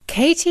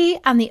Katie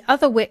and the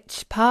Other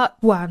Witch, Part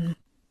 1.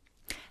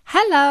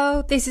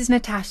 Hello, this is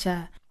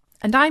Natasha,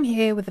 and I'm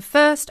here with the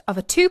first of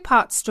a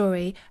two-part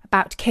story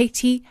about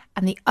Katie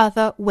and the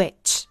Other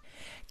Witch.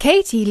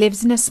 Katie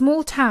lives in a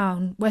small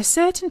town where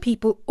certain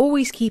people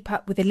always keep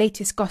up with the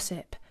latest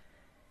gossip.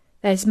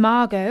 There's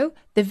Margot,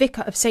 the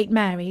vicar of St.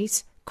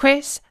 Mary's,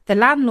 Chris, the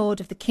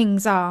landlord of the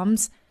King's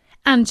Arms,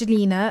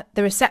 Angelina,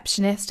 the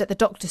receptionist at the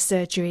doctor's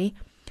surgery,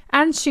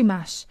 and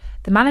Shumash,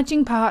 the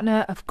managing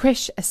partner of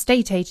Krish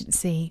Estate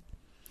Agency.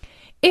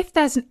 If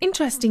there's an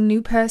interesting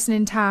new person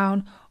in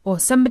town, or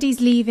somebody's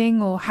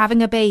leaving or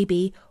having a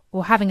baby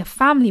or having a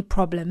family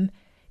problem,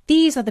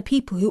 these are the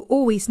people who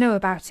always know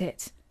about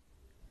it.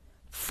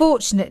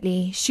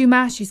 Fortunately,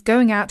 Shumash is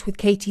going out with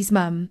Katie's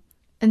mum,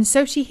 and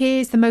so she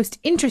hears the most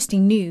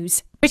interesting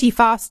news pretty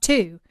fast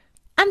too.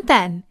 And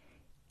then,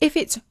 if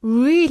it's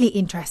really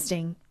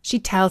interesting, she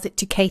tells it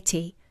to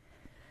Katie.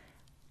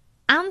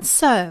 And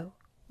so,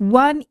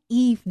 one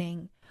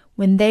evening,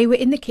 when they were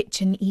in the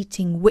kitchen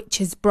eating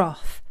witch's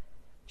broth,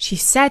 she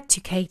said to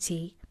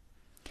Katie,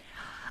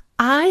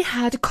 "I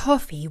had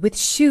coffee with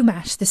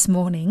Shumash this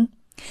morning,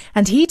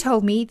 and he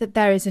told me that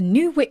there is a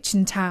new witch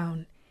in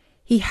town.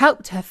 He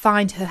helped her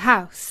find her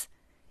house.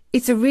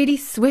 It's a really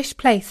swish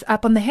place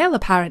up on the hill,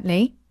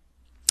 apparently."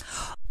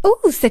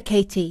 "Oh," said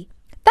Katie,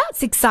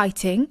 "that's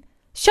exciting.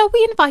 Shall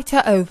we invite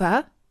her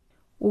over?"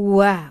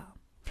 "Well,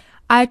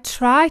 I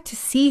tried to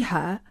see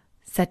her,"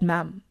 said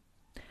Mum.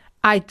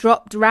 "I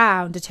dropped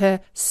round at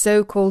her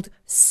so-called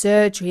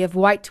surgery of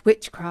white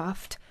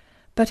witchcraft,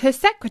 but her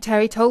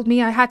secretary told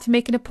me I had to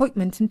make an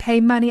appointment and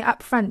pay money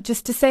up front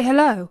just to say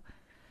hello.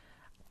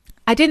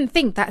 I didn't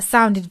think that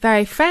sounded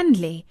very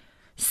friendly,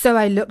 so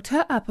I looked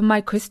her up on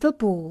my crystal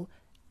ball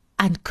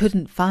and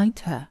couldn't find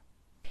her.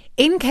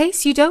 In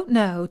case you don't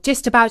know,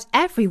 just about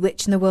every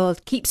witch in the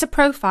world keeps a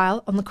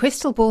profile on the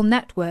Crystal Ball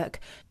network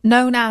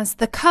known as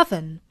the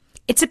Coven.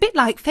 It's a bit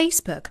like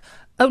Facebook,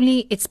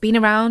 only it's been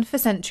around for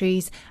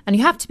centuries and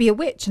you have to be a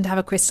witch and have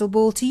a crystal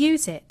ball to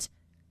use it."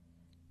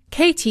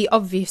 Katie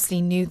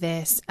obviously knew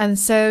this, and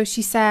so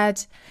she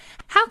said,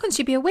 "How can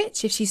she be a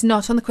witch if she's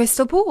not on the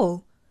crystal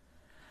ball?"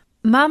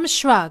 Mum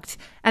shrugged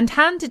and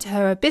handed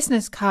her a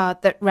business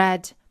card that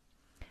read,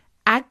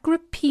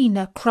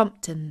 "Agrippina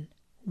Crompton,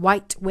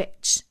 White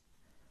Witch."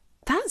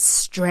 "That's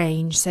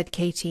strange," said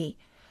Katie.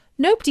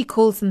 "Nobody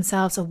calls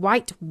themselves a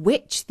white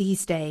witch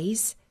these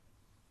days.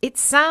 It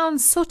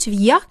sounds sort of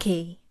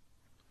yucky."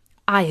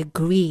 "I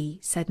agree,"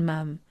 said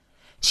Mum.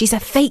 "She's a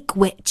fake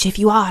witch, if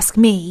you ask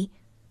me."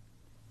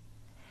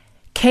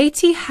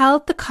 Katie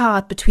held the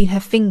card between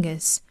her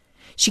fingers.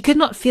 She could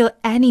not feel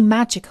any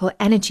magical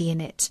energy in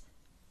it.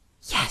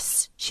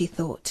 "Yes," she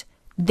thought,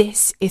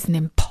 "this is an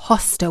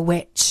imposter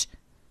witch."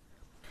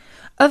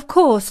 Of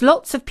course,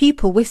 lots of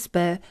people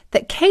whisper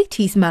that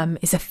Katie's mum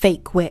is a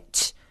fake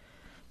witch.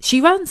 She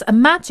runs a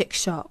magic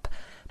shop,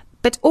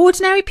 but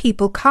ordinary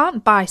people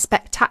can't buy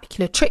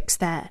spectacular tricks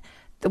there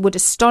that would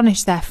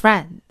astonish their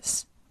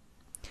friends.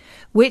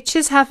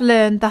 Witches have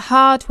learned the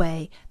hard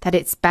way that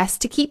it's best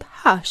to keep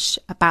hush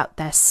about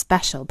their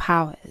special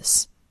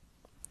powers.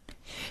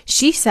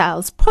 She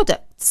sells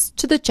products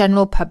to the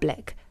general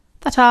public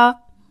that are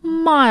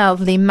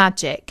mildly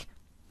magic.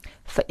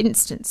 For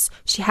instance,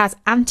 she has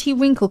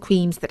anti-wrinkle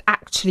creams that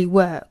actually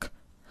work.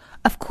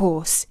 Of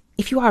course,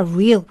 if you are a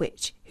real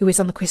witch who is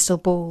on the crystal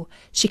ball,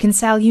 she can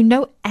sell you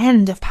no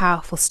end of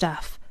powerful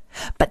stuff.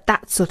 But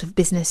that sort of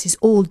business is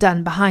all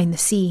done behind the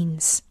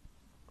scenes.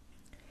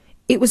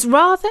 It was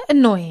rather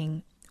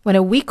annoying when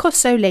a week or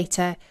so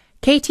later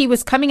Katie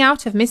was coming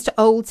out of Mr.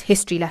 Old's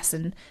history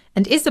lesson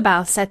and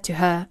Isabel said to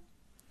her,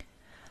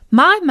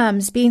 "My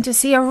mum's been to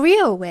see a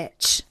real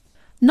witch.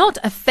 Not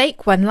a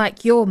fake one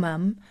like your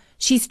mum.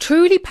 She's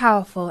truly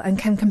powerful and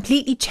can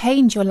completely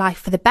change your life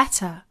for the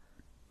better."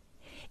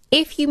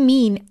 "If you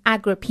mean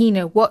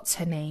Agrippina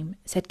what's-her-name,"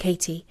 said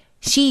Katie,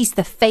 "she's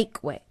the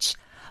fake witch.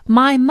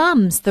 My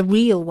mum's the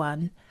real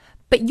one.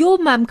 But your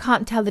mum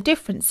can't tell the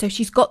difference, so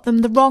she's got them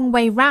the wrong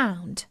way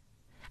round."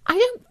 "I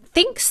don't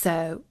think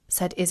so,"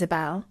 said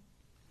Isabel.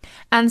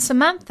 And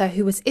Samantha,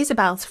 who was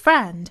Isabel's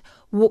friend,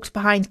 walked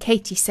behind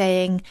Katie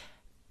saying,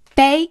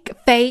 "Fake,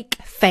 fake,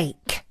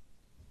 fake."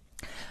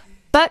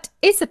 But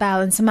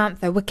Isabel and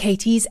Samantha were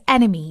Katie's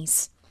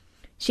enemies.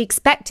 She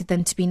expected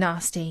them to be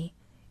nasty.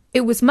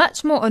 It was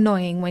much more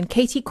annoying when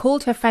Katie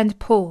called her friend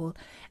Paul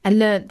and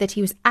learnt that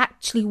he was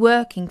actually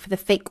working for the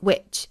fake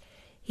witch.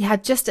 He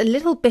had just a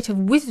little bit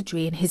of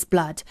wizardry in his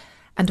blood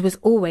and was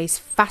always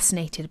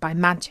fascinated by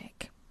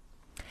magic.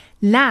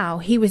 Now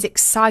he was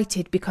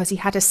excited because he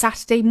had a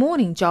Saturday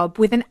morning job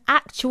with an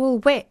actual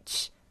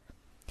witch.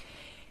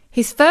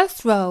 His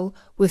first role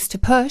was to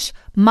push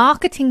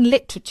marketing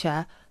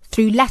literature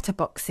through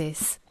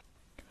letterboxes.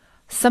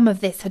 Some of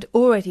this had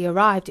already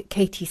arrived at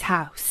Katie's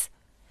house.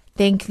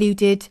 They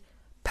included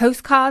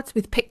postcards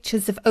with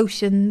pictures of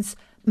oceans,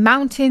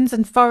 mountains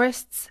and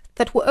forests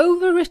that were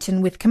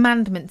overwritten with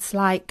commandments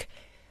like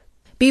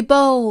 "Be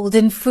bold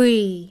and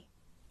free"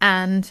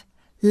 and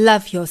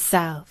 "Love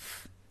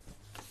yourself"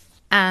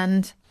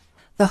 and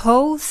 "The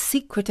whole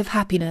secret of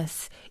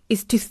happiness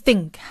is to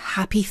think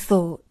happy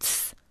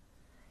thoughts.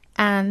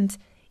 And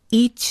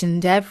each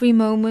and every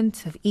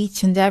moment of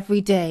each and every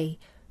day,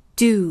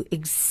 do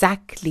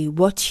exactly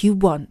what you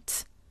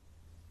want.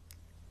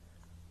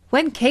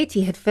 When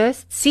Katy had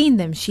first seen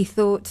them, she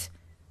thought,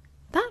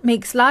 that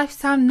makes life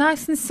sound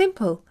nice and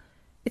simple.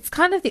 It's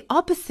kind of the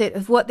opposite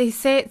of what they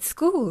say at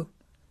school.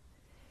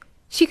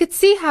 She could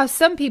see how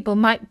some people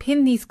might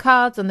pin these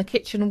cards on the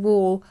kitchen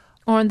wall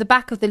or on the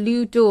back of the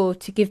loo door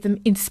to give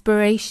them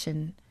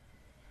inspiration.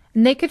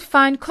 And they could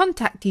find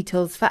contact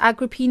details for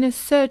Agrippina's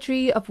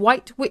surgery of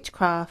white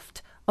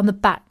witchcraft on the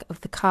back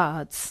of the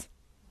cards.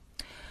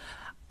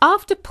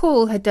 After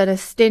Paul had done a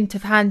stint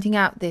of handing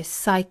out this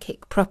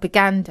psychic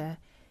propaganda,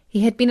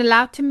 he had been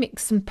allowed to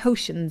mix some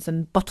potions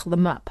and bottle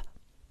them up.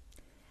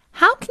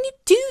 "How can you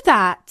do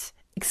that?"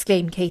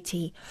 exclaimed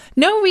Katy.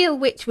 "No real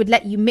witch would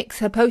let you mix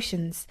her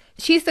potions.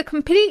 She's a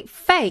complete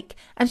fake,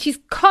 and she's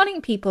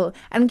conning people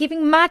and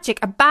giving magic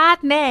a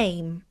bad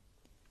name."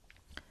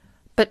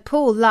 But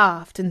Paul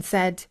laughed and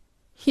said,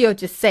 "You're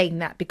just saying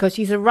that because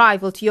she's a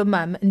rival to your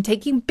mum and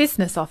taking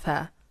business off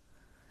her."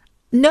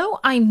 "No,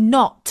 I'm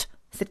not,"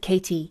 said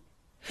Katy.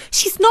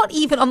 "She's not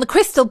even on the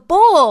crystal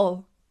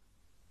ball."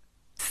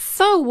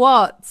 "So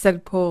what?"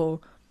 said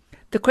Paul.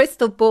 "The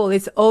crystal ball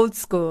is old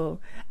school.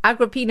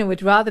 Agrippina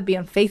would rather be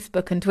on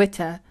Facebook and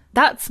Twitter.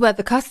 That's where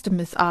the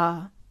customers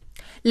are."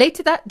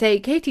 Later that day,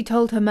 Katy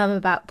told her mum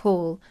about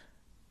Paul.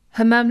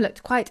 Her mum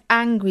looked quite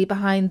angry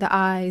behind the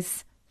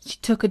eyes. She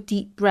took a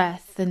deep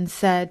breath and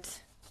said,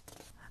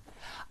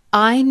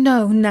 "I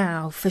know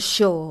now for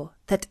sure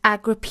that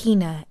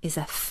Agrippina is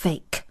a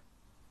fake."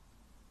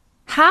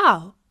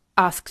 "How?"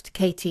 asked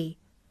Katy.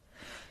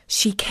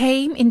 "She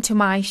came into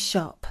my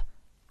shop.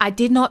 I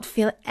did not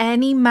feel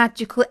any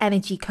magical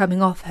energy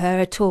coming off her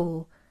at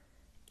all.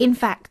 In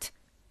fact,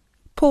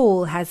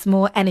 Paul has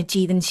more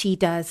energy than she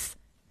does.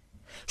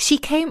 She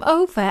came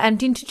over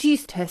and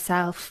introduced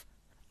herself.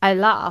 I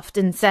laughed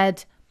and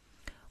said,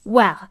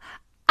 'Well,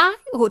 I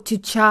ought to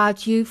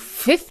charge you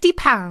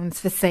 £50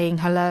 for saying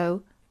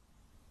hello.'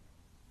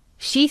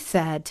 She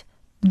said,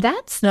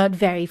 'That's not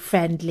very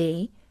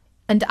friendly.'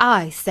 And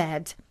I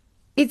said,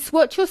 'It's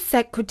what your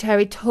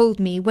secretary told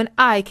me when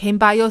I came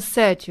by your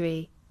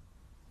surgery.'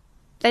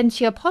 Then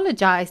she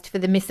apologized for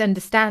the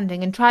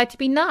misunderstanding and tried to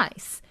be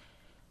nice.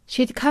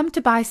 She had come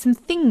to buy some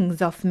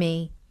things off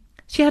me.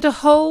 She had a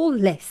whole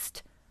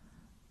list.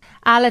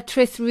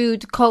 Alatrice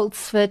root,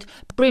 coltsfoot,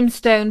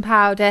 brimstone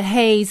powder,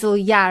 hazel,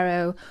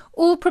 yarrow,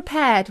 all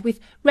prepared with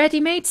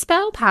ready-made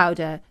spell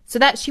powder, so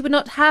that she would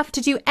not have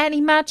to do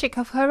any magic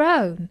of her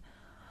own.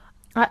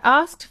 I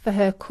asked for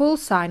her call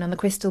sign on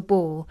the crystal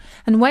ball,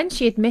 and when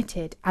she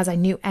admitted, as I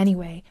knew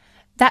anyway,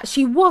 that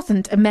she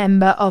wasn't a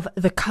member of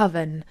the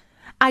Coven,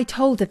 I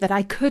told her that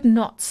I could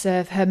not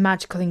serve her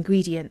magical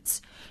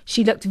ingredients.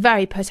 She looked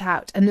very put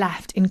out and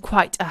left in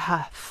quite a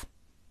huff."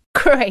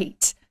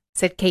 "Great,"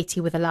 said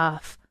Katy with a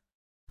laugh.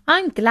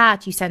 "I'm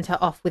glad you sent her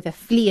off with a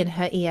flea in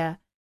her ear.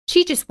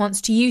 She just wants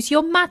to use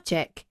your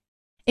magic.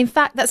 In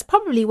fact, that's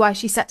probably why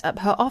she set up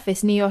her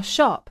office near your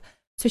shop,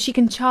 so she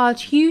can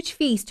charge huge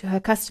fees to her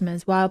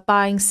customers while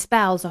buying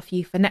spells off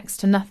you for next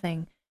to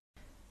nothing."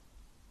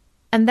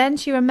 And then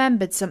she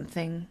remembered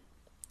something.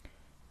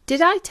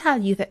 "Did I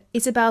tell you that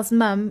Isabel's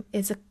mum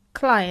is a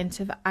client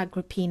of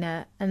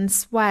Agrippina and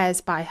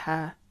swears by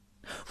her?"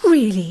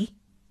 "Really?"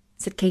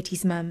 said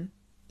Katy's mum.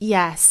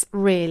 "Yes,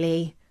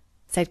 really,"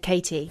 said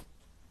Katy.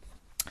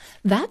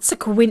 "That's a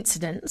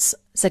coincidence,"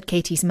 said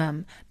Katy's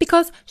mum,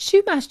 "because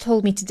Shumash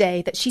told me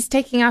today that she's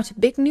taking out a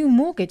big new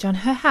mortgage on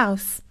her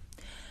house.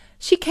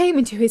 She came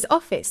into his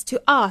office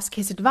to ask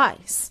his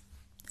advice."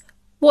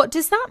 "What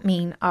does that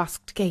mean?"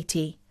 asked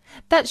Katy.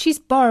 "That she's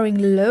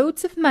borrowing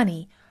loads of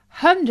money,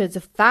 hundreds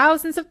of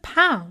thousands of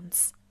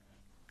pounds?"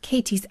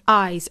 Katy's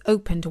eyes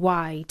opened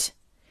wide.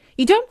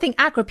 "You don't think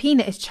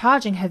Agrippina is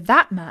charging her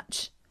that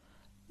much?"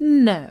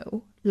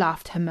 "No,"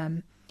 laughed her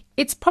mum.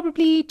 "It's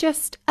probably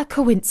just a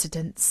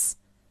coincidence."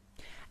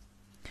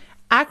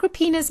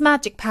 Agrippina's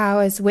magic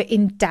powers were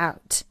in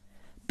doubt,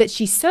 but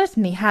she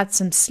certainly had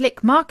some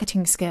slick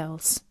marketing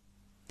skills.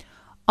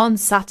 On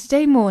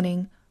Saturday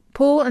morning,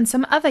 Paul and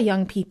some other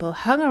young people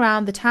hung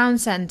around the town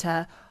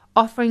centre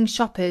offering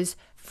shoppers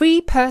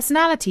free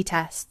personality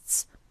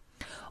tests.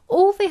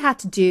 All they had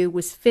to do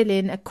was fill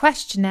in a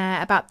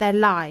questionnaire about their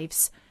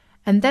lives,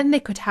 and then they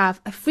could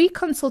have a free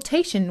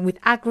consultation with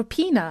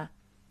Agrippina.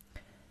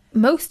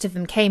 Most of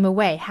them came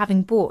away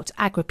having bought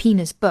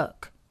Agrippina's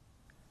book,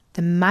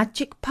 The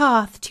Magic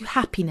Path to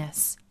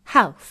Happiness,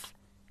 Health,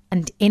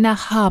 and Inner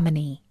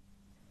Harmony.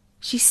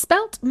 She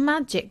spelt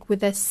magic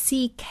with a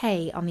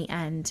CK on the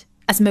end,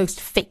 as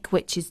most fake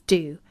witches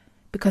do,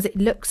 because it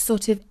looks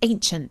sort of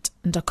ancient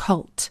and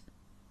occult.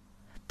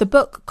 The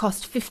book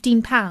cost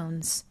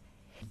 £15.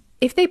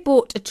 If they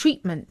bought a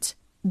treatment,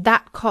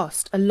 that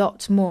cost a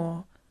lot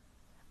more.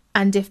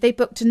 And if they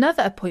booked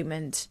another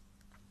appointment,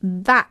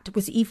 that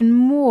was even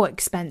more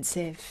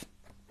expensive.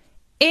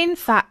 In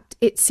fact,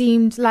 it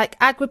seemed like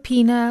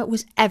Agrippina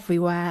was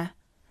everywhere.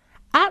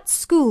 At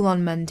school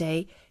on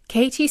Monday,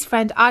 Katie's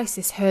friend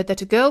Isis heard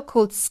that a girl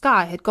called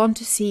Sky had gone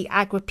to see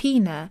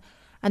Agrippina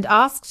and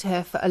asked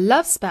her for a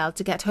love spell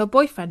to get her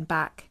boyfriend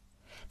back.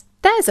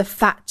 "There's a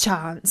fat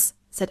chance,"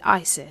 said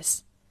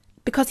Isis,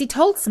 "because he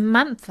told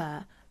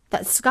Samantha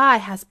that Sky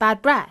has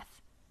bad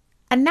breath,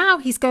 and now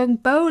he's going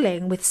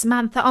bowling with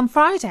Samantha on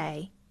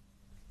Friday."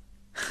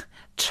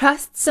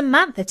 "Trust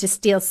Samantha to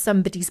steal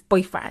somebody's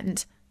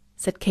boyfriend,"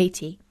 said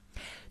Katie.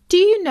 "Do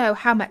you know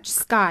how much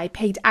Sky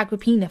paid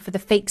Agrippina for the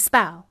fake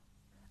spell?"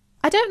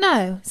 "I don't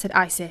know," said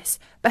Isis,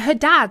 "but her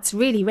dad's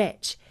really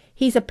rich.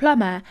 He's a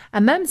plumber,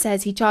 and Mum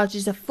says he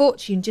charges a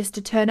fortune just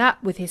to turn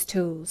up with his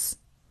tools."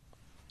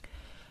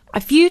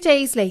 A few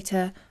days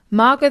later,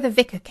 Margot the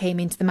vicar came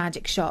into the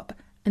magic shop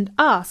and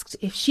asked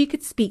if she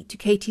could speak to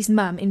Katie's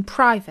mum in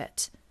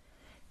private.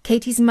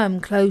 Katie's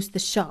mum closed the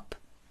shop,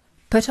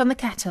 put on the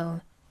kettle,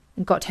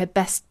 and got her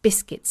best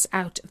biscuits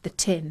out of the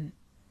tin.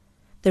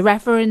 The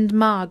Reverend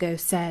Margot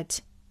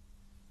said,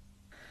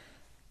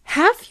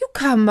 "Have you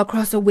come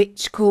across a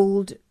witch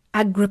called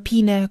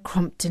Agrippina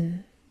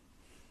Crompton?"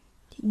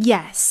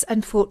 "Yes,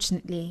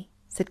 unfortunately,"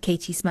 said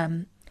Katie's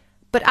mum,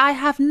 "but I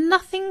have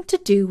nothing to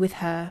do with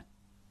her."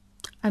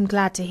 "I'm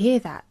glad to hear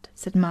that,"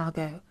 said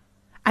Margot.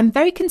 "I'm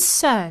very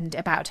concerned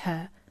about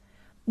her.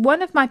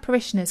 One of my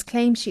parishioners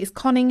claims she is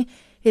conning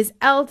his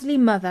elderly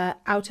mother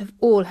out of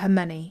all her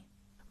money."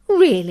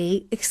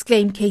 "Really?"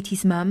 exclaimed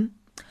Katie's mum.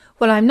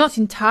 "Well, I'm not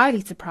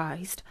entirely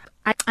surprised.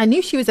 I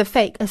knew she was a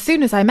fake as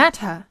soon as I met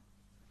her."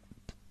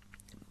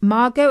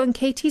 Margot and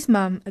Katie's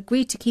mum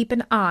agreed to keep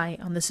an eye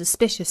on the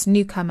suspicious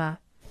newcomer.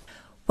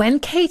 When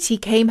Katie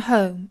came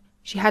home,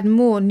 she had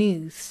more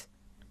news.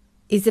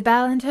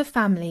 Isabel and her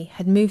family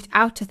had moved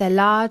out of their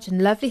large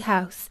and lovely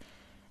house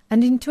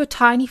and into a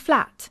tiny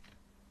flat.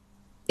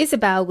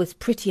 Isabel was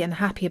pretty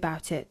unhappy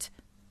about it.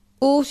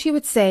 All she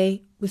would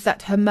say was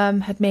that her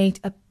mum had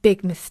made a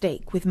big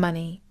mistake with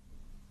money.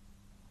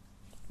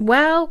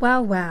 "Well,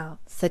 well, well,"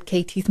 said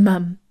Katie's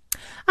mum.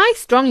 "I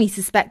strongly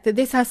suspect that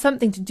this has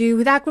something to do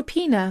with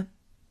Agrippina.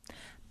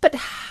 But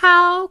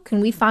how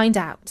can we find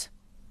out?"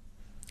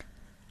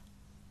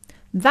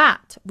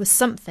 That was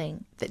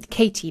something that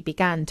Katie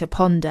began to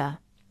ponder.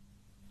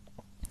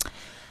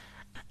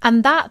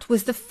 And that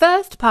was the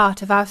first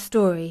part of our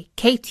story,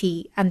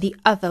 Katie and the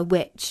Other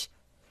Witch.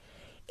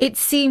 It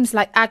seems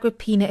like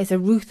Agrippina is a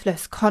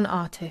ruthless con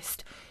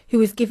artist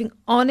who is giving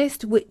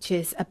honest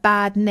witches a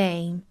bad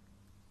name.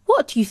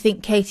 What do you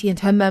think Katie and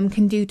her mum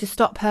can do to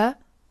stop her?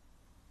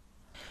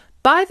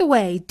 By the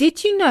way,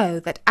 did you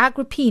know that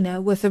Agrippina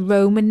was a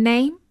Roman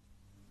name?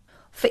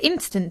 For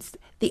instance,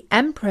 the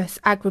Empress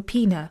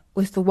Agrippina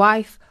was the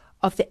wife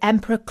of the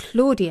Emperor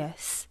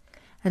Claudius,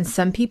 and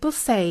some people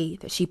say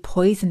that she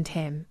poisoned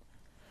him.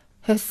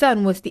 Her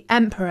son was the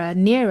Emperor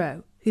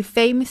Nero, who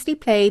famously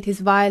played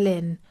his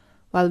violin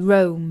while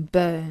Rome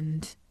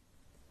burned.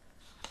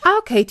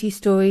 Our Katie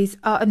stories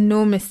are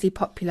enormously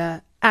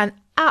popular and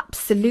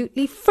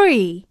absolutely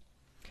free.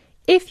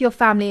 If your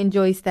family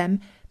enjoys them,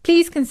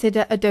 please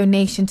consider a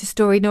donation to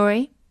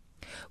Storynory.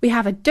 We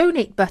have a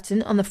donate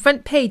button on the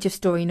front page of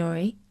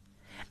Storynory.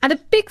 And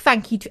a big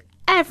thank you to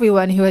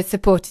everyone who has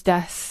supported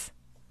us.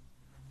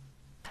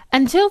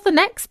 Until the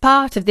next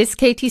part of this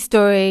Katie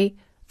story,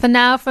 for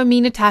now from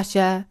me,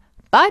 Natasha,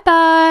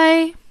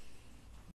 bye-bye.